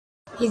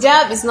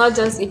Hijab is not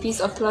just a piece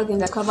of clothing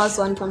that covers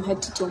one from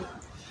head to toe.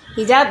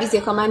 Hijab is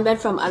a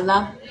commandment from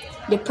Allah,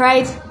 the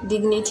pride,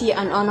 dignity,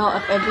 and honor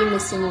of every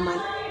Muslim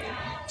woman.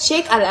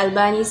 Sheikh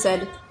Al-Albani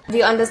said,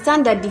 "We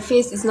understand that the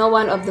face is not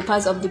one of the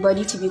parts of the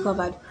body to be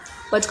covered,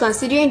 but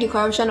considering the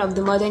corruption of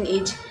the modern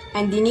age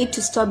and the need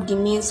to stop the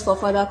means for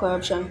further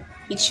corruption,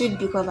 it should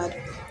be covered."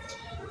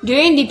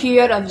 During the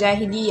period of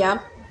Jahiliyyah,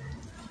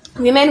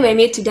 women were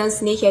made to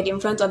dance naked in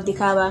front of the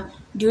Kaaba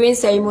during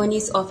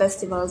ceremonies or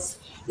festivals.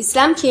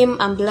 Islam came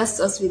and blessed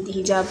us with the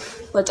hijab,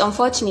 but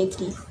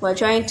unfortunately, we're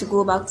trying to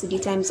go back to the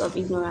times of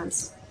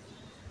ignorance.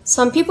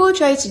 Some people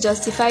try to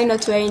justify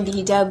not wearing the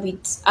hijab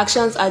with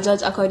actions are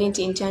judged according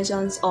to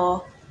intentions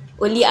or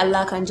only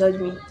Allah can judge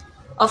me.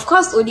 Of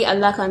course, only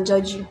Allah can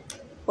judge you,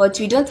 but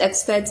we don't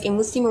expect a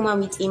Muslim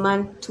woman with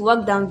Iman to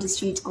walk down the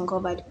street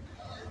uncovered.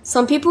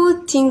 Some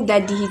people think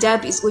that the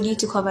hijab is only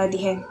to cover the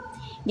hair.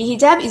 The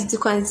hijab is to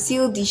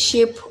conceal the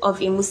shape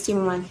of a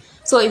Muslim woman.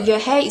 So if your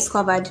hair is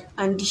covered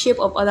and the shape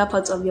of other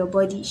parts of your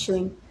body is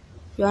showing,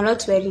 you are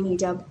not wearing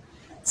hijab.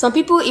 Some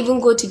people even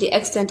go to the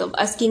extent of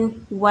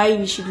asking why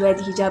we should wear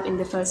the hijab in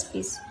the first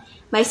place.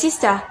 My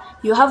sister,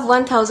 you have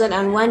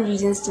 1001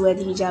 reasons to wear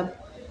the hijab.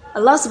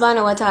 Allah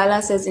subhanahu wa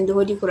ta'ala says in the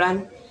Holy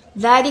Quran,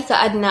 ذَلِكَ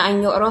أَدْنَى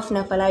أَن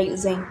يُعْرَفْنَ فَلَا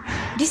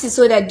يُؤْذَيْنَ. This is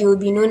so that they will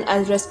be known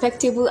as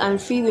respectable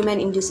and free women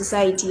in the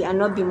society and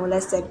not be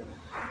molested.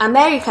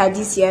 America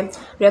this year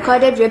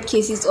recorded rape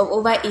cases of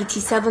over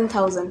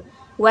 87,000.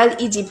 While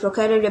Egypt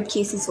recorded rape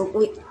cases of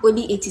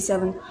only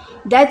 87.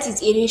 That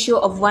is a ratio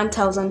of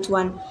 1,000 to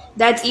 1.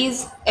 That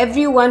is,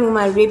 every one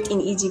woman raped in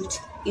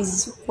Egypt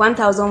is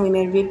 1,000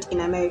 women raped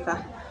in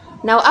America.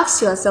 Now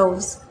ask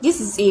yourselves,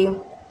 this is a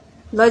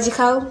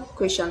logical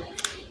question.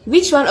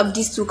 Which one of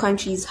these two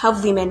countries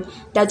have women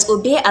that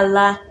obey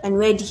Allah and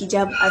wear the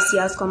hijab as He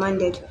has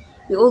commanded?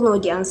 We all know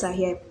the answer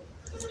here.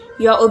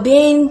 You are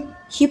obeying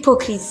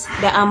hypocrites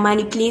that are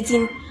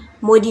manipulating,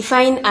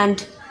 modifying,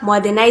 and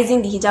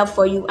modernizing the hijab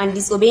for you and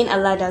disobeying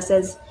Allah that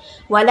says,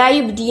 وَلَا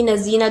يُبْدِينَ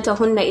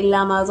زِينَتَهُنَّ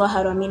إِلَّا مَا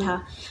ظَهَرَ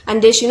مِنْهَا.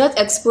 And they should not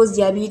expose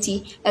their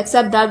beauty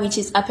except that which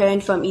is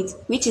apparent from it,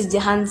 which is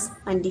the hands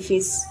and the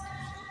face.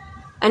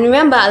 And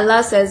remember,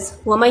 Allah says,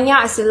 وَمَنْ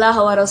يَعْصِ اللَّهَ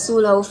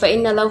وَرَسُولَهُ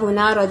فَإِنَّ لَهُ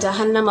نَارَ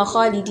جَهَنَّمَ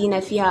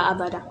خَالِدِينَ فِيهَا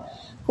أَبَدًا.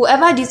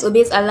 Whoever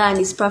disobeys Allah and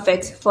His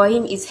Prophet, for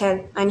him is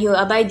hell, and he will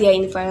abide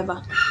therein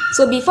forever.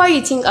 So before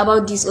you think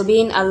about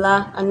disobeying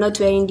Allah and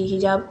not wearing the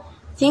hijab,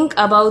 think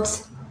about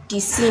the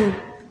sin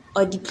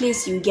or the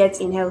place you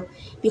get in hell,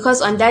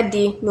 because on that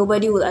day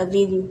nobody will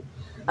avail you.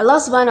 Allah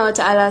subhanahu wa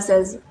ta'ala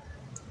says,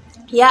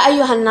 Ya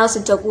ayyuhan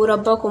nasu taqu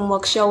rabbakum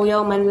wakhshaw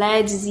yawman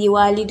la yajzi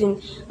walidun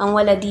an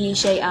waladihi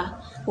shay'a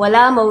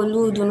wala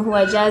mawludun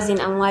huwa jazin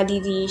an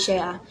walidihi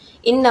shay'a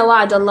inna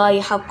wa'da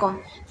Allahi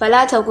haqqan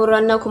fala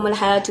taghurrannakum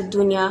al-hayatud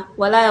dunya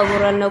wala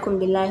yaghurrannakum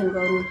billahi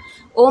al-gharur.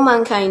 O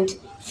mankind,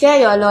 fear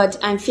your Lord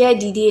and fear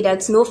the day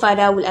that no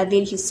father will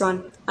avail his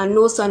son and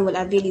no son will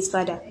avail his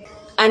father.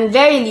 And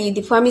verily,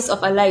 the promise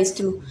of Allah is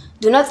true.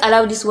 Do not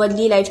allow this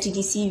worldly life to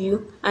deceive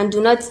you, and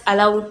do not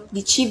allow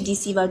the chief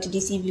deceiver to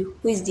deceive you,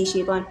 who is the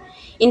Shaitan.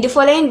 In the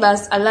following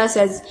verse, Allah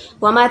says,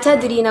 وَمَا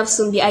تَدْرِي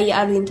نَفْسٌ بِأَيِّ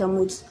أَرْضٍ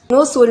تَمُوتُ.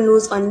 No soul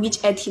knows on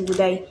which earth he will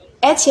die.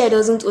 Earth here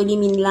doesn't only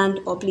mean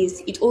land or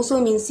place, it also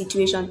means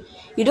situation.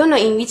 You don't know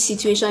in which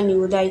situation you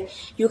will die.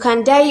 You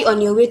can die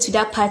on your way to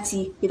that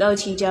party without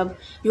hijab.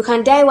 You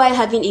can die while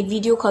having a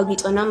video call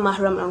with Onam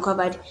Mahram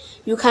uncovered.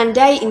 You can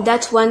die in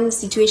that one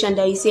situation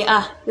that you say,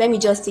 let me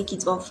just take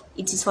it off.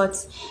 It is hot.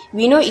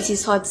 We know it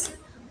is hot,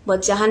 but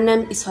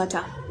Jahannam is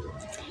hotter.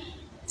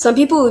 Some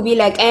people will be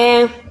like,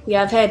 we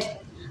have heard.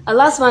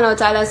 Allah subhanahu wa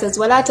ta'ala says,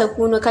 وَلَا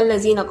تَكُونُوا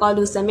كَالَّذِينَ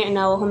قَالُوا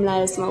سَمِعْنَا وَهُمْ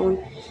لَا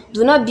يَسْمَعُونَ.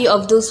 Do not be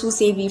of those who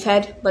say we've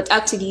heard, but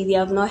actually they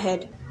have not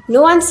heard.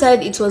 No one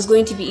said it was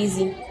going to be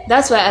easy.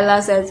 That's why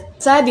Allah says,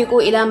 سَابِقُوا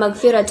إِلَى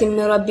مَغْفِرَةٍ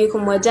مِّن رَبِّكُمْ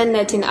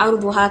وَجَنَّةٍ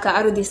عَرْضُهَا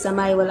كَعَرْضِ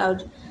السَّمَاءِ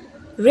وَالْأَرْضِ.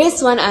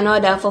 Raise one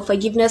another for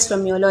forgiveness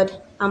from your Lord,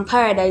 and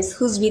paradise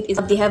whose width is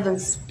of the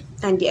heavens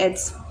and the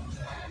earth.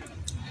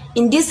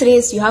 In this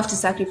race, you have to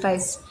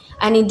sacrifice.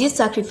 And in this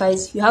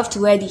sacrifice, you have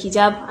to wear the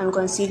hijab and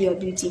conceal your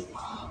beauty.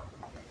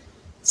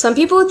 Some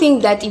people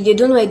think that if they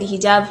don't wear the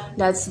hijab,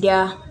 that they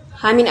are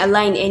harming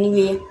Allah in any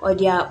way or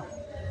they are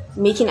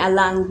making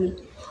Allah angry.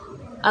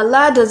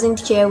 Allah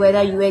doesn't care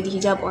whether you wear the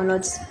hijab or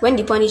not. When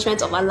the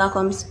punishment of Allah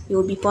comes, you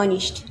will be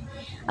punished.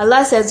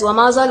 Allah says,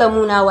 وَمَا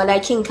ظَلَمُونَا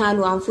وَلَكِنْ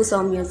كَانُوا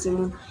أَنفُسَهُمْ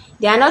يَظْلِمُونَ.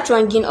 They are not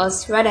wronging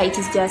us, rather it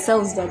is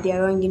themselves that they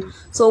are wronging.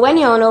 So when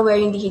you are not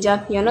wearing the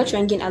hijab, you are not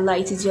wronging Allah,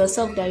 it is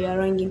yourself that you are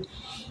wronging.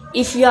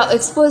 If you are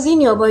exposing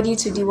your body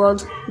to the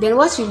world, then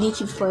what will you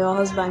keep for your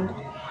husband?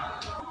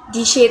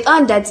 The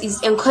Shaitan that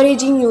is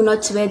encouraging you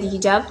not to wear the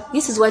hijab,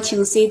 this is what he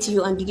will say to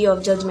you on the day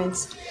of judgment.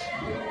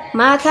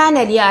 مَا كَانَ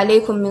لِي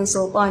عَلَيْكُمْ مِنْ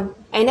سُلْطَانٍ.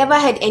 I never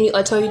had any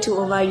authority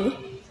over you.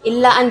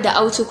 إِلَّا أَنْ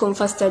دَعَوْتُكُمْ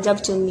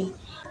فَاسْتَجَبْتُمْ لِي.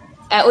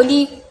 I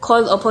only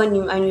called upon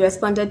you and you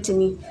responded to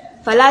me.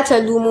 فَلَا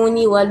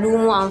تَلُومُونِي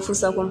وَلُومُوا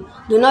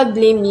أَنفُسَكُمْ. Do not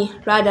blame me,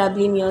 rather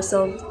blame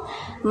yourself.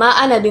 Ma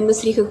ana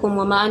bimusrikikum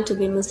wa ma antum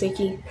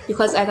bimusriki,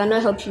 because I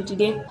cannot help you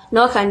today,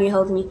 nor can you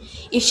help me.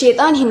 If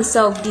Shaitan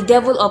himself, the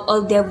devil of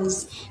all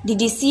devils, the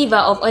deceiver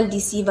of all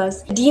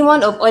deceivers,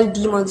 demon of all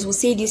demons, will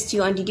say this to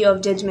you on the day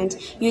of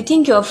judgment, you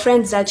think your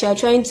friends that you are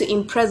trying to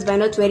impress by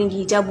not wearing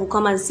the hijab will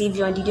come and save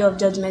you on the day of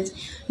judgment?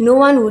 No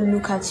one will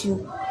look at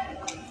you.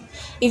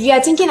 If you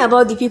are thinking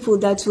about the people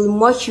that will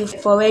mock you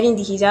for wearing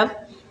the hijab,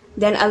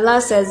 then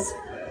Allah says,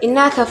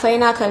 Inna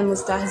kafaynaka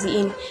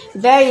al-mustahzi'in.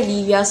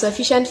 Verily, we are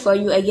sufficient for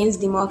you against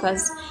the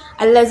mockers.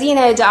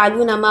 Allazina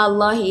yaj'aluna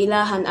ma'allahi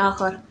ilahan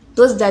akhar.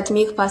 Those that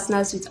make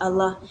partners with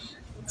Allah.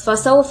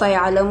 فَسَوْفَ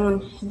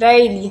يَعْلَمُونَ.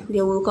 Verily,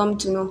 they will come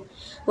to know.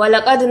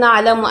 وَلَقَدْ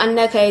نَعْلَمُ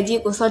أَنَّكَ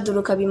يَضِيقُ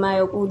صَدْرُكَ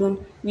بِمَا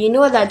يَقُولُونَ. We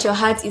know that your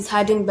heart is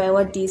hardened by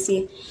what they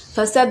say.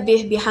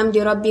 فَسَبِّحْ بِحَمْدِ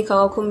رَبِّكَ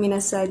وَكُن مِّنَ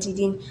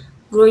السَّاجِدِينَ.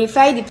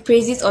 Glorify the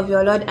praises of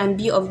your Lord and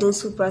be of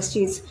those who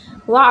prostrate.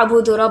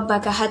 وَعْبُدُ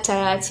رَبَّكَ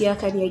حَتَّى يَأْتِيَكَ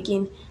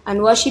الْيَقِينُ.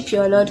 And worship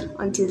your Lord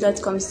until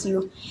death comes to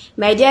you.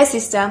 My dear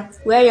sister,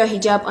 wear your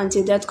hijab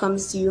until death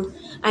comes to you.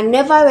 And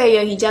never wear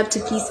your hijab to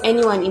please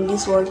anyone in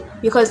this world.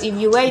 Because if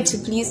you wear it to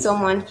please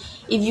someone,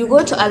 if you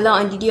go to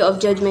Allah on the day of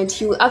judgment,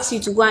 He will ask you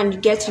to go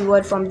and get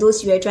reward from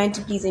those you are trying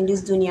to please in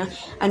this dunya.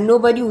 And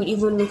nobody will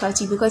even look at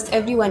you because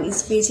everyone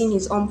is facing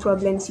his own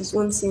problems, his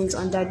own sins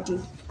on that day.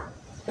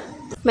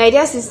 My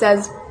dear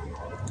sisters,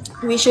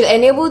 we should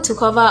enable to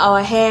cover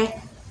our hair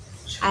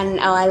and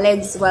our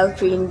legs while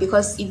praying,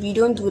 because if we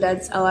don't do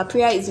that, our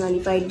prayer is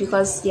nullified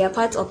because they are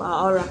part of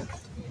our aura.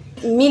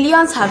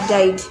 Millions have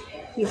died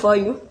before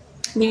you.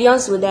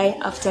 Millions will die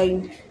after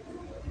you.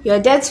 Your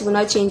death will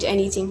not change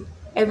anything.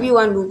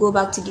 Everyone will go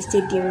back to the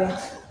state they were.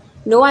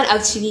 No one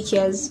actually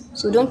cares,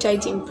 so don't try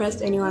to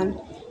impress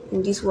anyone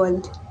in this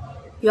world.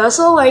 You are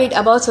so worried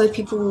about what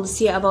people will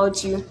say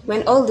about you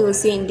when all they will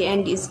say in the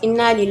end is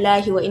Inna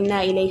lillahi wa inna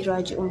ilayhi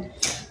raji'un.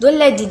 Don't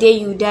let the day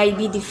you die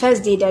be the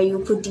first day that you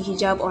put the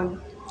hijab on.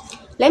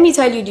 Let me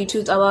tell you the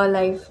truth about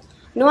life.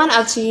 No one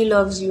actually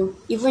loves you.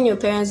 Even your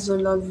parents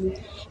don't love you.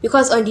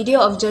 Because on the day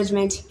of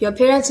judgment, your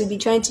parents will be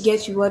trying to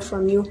get reward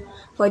from you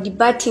for the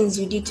bad things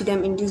you did to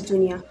them in this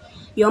dunya.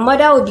 Your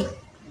mother will be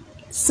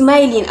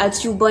smiling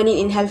at you burning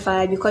in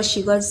hellfire because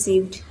she got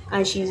saved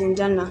and she's in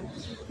Jannah.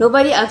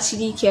 Nobody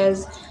actually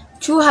cares.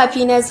 True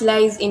happiness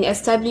lies in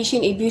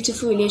establishing a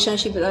beautiful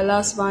relationship with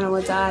Allah subhanahu wa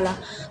ta'ala.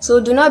 So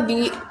do not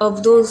be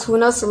of those who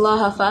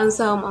nasullaha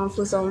fa'ansahum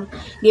anfusahum.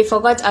 They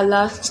forgot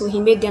Allah, so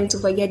He made them to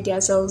forget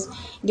themselves.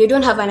 They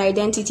don't have an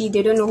identity,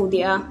 they don't know who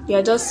they are. They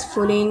are just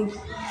following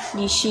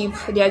the sheep,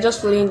 they are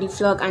just following the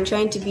flock and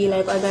trying to be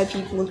like other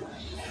people.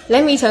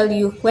 Let me tell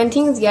you, when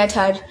things get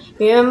hard,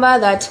 remember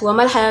that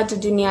وَمَا الْحَيَاةُ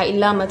الدُّنْيَا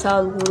إِلَّا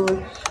مَتَاعُ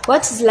الْغُرُورِ.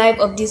 What is life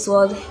of this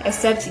world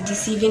except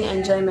deceiving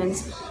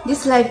enjoyments?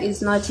 This life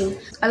is nothing.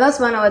 Allah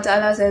subhanahu wa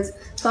ta'ala says,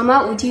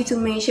 فَمَا أُوتِيتُم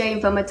مِّن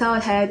شَيْءٍ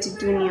فَمَتَاعُ الْحَيَاةِ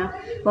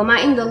الدُّنْيَا وَمَا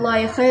عِندَ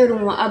اللَّهِ خَيْرٌ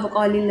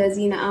وَأَبْقَىٰ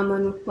لِلَّذِينَ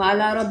آمَنُوا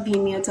وَعَلَىٰ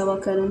رَبِّهِمْ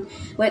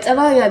يَتَوَكَّلُونَ.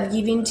 Whatever you have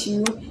given to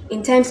you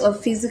in terms of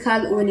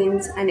physical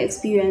ownings and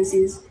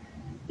experiences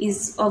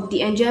is of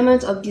the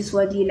enjoyment of this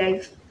worldly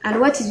life. And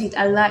what is with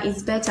Allah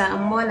is better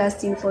and more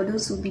lasting for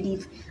those who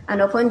believe, and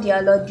upon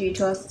their Lord they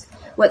trust.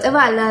 Whatever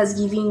Allah has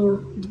given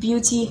you, the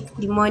beauty,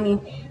 the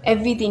money,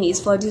 everything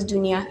is for this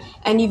dunya.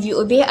 And if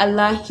you obey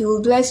Allah, He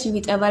will bless you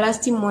with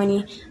everlasting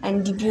money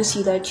and the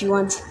beauty that you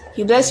want.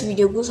 He bless you with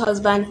a good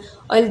husband,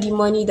 all the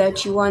money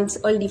that you want,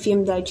 all the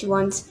fame that you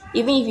want.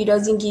 Even if He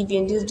doesn't give you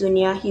in this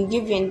dunya, He'll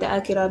give you in the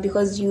akhirah,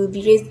 because you will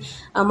be raised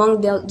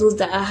among those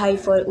that are high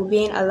for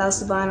obeying Allah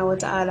subhanahu wa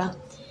ta'ala.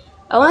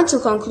 I want to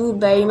conclude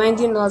by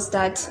reminding us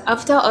that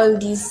after all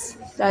this,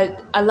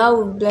 that Allah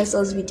will bless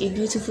us with a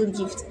beautiful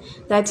gift,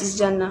 that is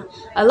Jannah.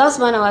 Allah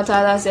subhanahu wa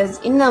ta'ala says,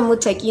 Inna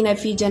muttaqina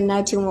fi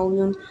jannatin wa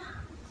uyun.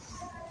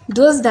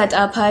 Those that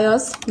are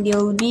pious, they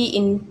will be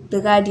in the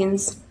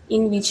gardens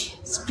in which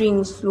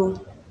springs flow.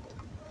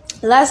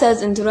 Allah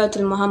says in Surah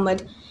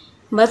Al-Muhammad,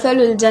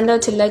 Mathalul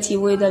jannati allati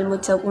wa'ida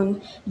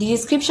al-muttaqun. The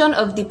description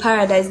of the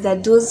paradise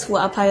that those who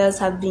are pious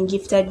have been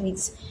gifted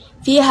with.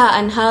 Fiha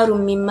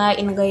anharum min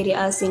ma'in ghayri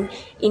asin.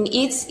 In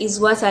it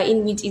is water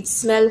in which its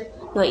smell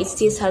nor its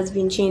taste has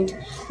been changed.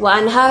 Wa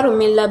anharum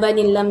min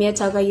labanin lam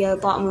yataghayyar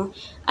ta'mu.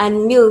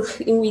 And milk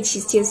in which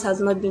its taste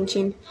has not been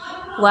changed.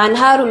 Wa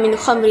anharum min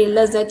khamrin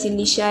lazzatin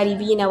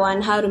lisharibina wa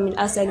anharum min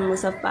asalin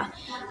musaffa.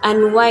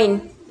 And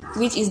wine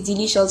which is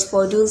delicious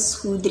for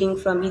those who drink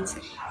from it.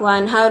 Wa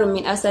anharum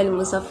min asalin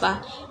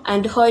musaffa.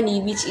 And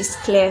honey which is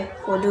clear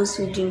for those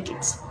who drink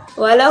it.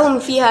 وَلَهُمْ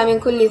فِيهَا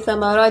مِنْ كُلِّ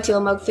ثَمَرَاتٍ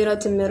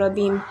وَمَغْفِرَةٌ مِّن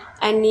رَّبِّهِمْ.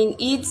 And in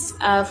it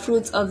are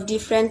fruits of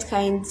different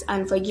kinds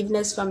and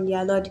forgiveness from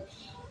their Lord.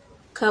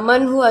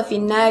 كَمَنْ هُوَ فِي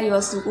النَّارِ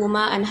وَسُقُوا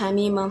مَاءً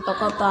حَمِيمًا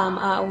فَقَطَّعَ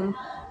أَمْعَاءَهُمْ.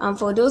 And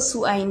for those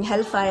who are in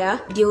hellfire,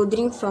 they will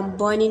drink from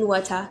burning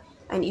water,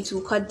 and it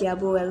will cut their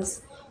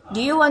bowels. Do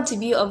you want to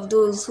be of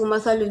those who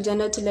مَثَلُ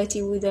الْجَنَّةِ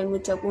الَّتِي وُعِدَ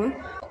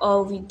الْمُتَّقُونَ,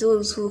 or with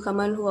those who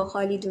كَمَنْ هُوَ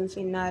خَالِدٌ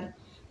فِي النَّارِ?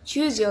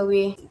 Choose your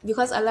way,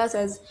 because Allah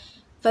says,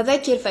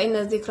 فَذَكِّرْ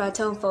فَإِنَّ الذِّكْرَىٰ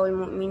تَنفَعُ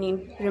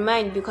الْمُؤْمِنِينَ.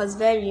 Remind, because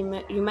very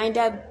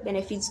reminder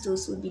benefits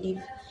those who believe.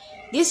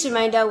 This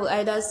reminder will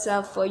either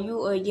serve for you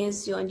or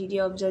against you on the day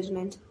of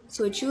judgment.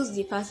 So choose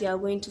the path you are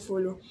going to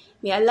follow.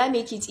 May Allah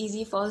make it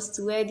easy for us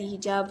to wear the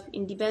hijab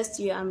in the best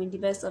way and with the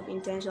best of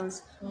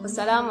intentions.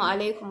 Wassalamu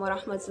alaikum wa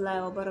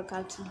rahmatullahi wa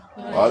barakatuh.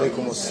 Wa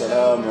alaikum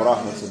assalam wa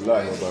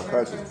rahmatullahi wa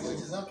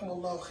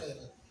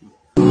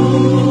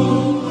barakatuh.